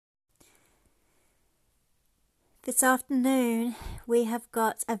This afternoon, we have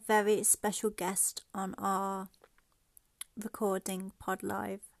got a very special guest on our recording pod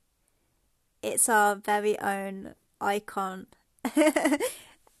live. It's our very own icon, and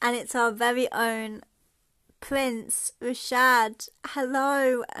it's our very own Prince Rashad.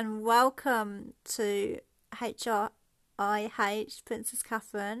 Hello and welcome to HRIH, Princess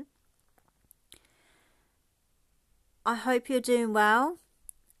Catherine. I hope you're doing well,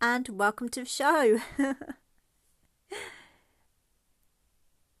 and welcome to the show.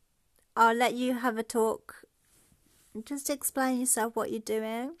 I'll let you have a talk. Just explain yourself, what you're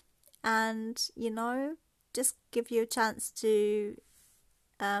doing, and just give you a chance to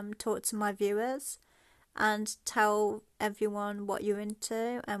talk to my viewers and tell everyone what you're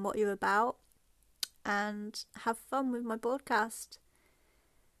into and what you're about, and have fun with my broadcast.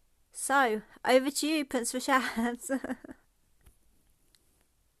 So, over to you, Prince Rashad.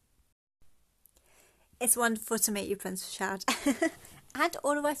 It's wonderful to meet you, Prince Rashad. And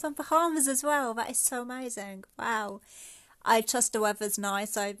all the way from Bahamas as well. That is so amazing. Wow. I trust the weather's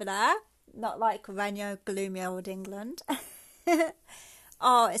nice over there. Not like rainy, gloomy old England.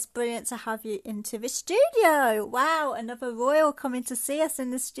 Oh, it's brilliant to have you into the studio. Wow, another royal coming to see us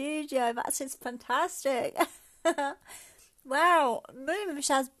in the studio. That's just fantastic. Wow, me and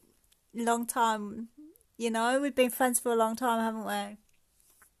Rashad's a long time. We've been friends for a long time, haven't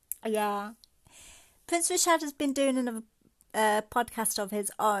we? Yeah. Prince Rashad has been doing another podcast of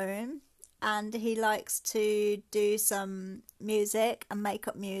his own, and he likes to do some music and make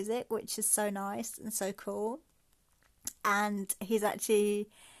up music, which is so nice and so cool. And he's actually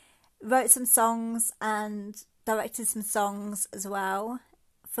wrote some songs and directed some songs as well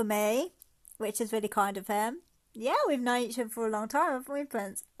for me, which is really kind of him. Yeah, we've known each other for a long time, haven't we,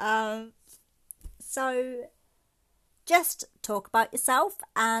 Prince? So just talk about yourself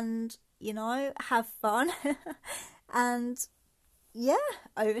and have fun. And yeah,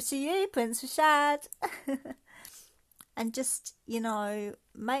 over to you, Prince Rashad. And just,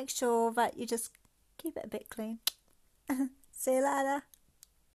 make sure that you just keep it a bit clean. See you later.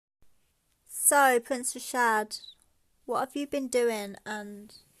 So, Prince Rashad, what have you been doing?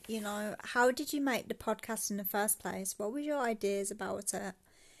 And, how did you make the podcast in the first place? What were your ideas about it?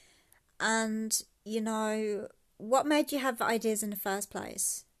 And, what made you have the ideas in the first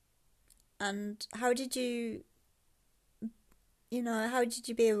place? And how did you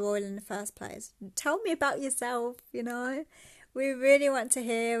be a royal in the first place? Tell me about yourself, We really want to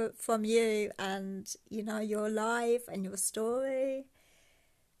hear from you and, your life and your story.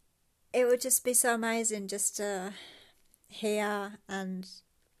 It would just be so amazing just to hear and,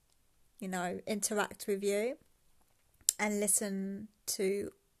 interact with you and listen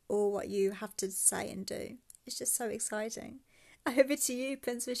to all what you have to say and do. It's just so exciting. Over to you,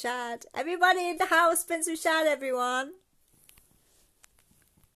 Prince Rashad. Everybody in the house, Prince Rashad, everyone.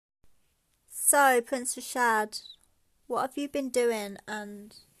 So, Prince Rashad, what have you been doing?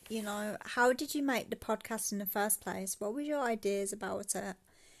 And, how did you make the podcast in the first place? What were your ideas about it?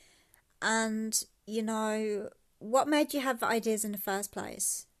 And, what made you have the ideas in the first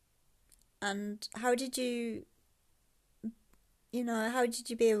place? And how did you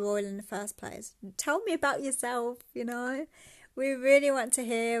be a royal in the first place? Tell me about yourself, We really want to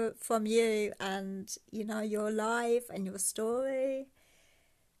hear from you and, your life and your story.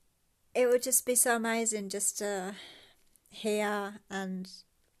 It would just be so amazing just to hear and,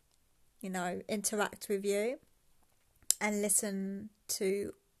 interact with you and listen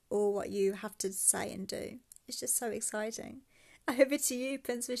to all what you have to say and do. It's just so exciting. Over to you,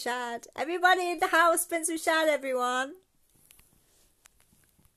 Prince Rashad. Everybody in the house, Prince Rashad, everyone.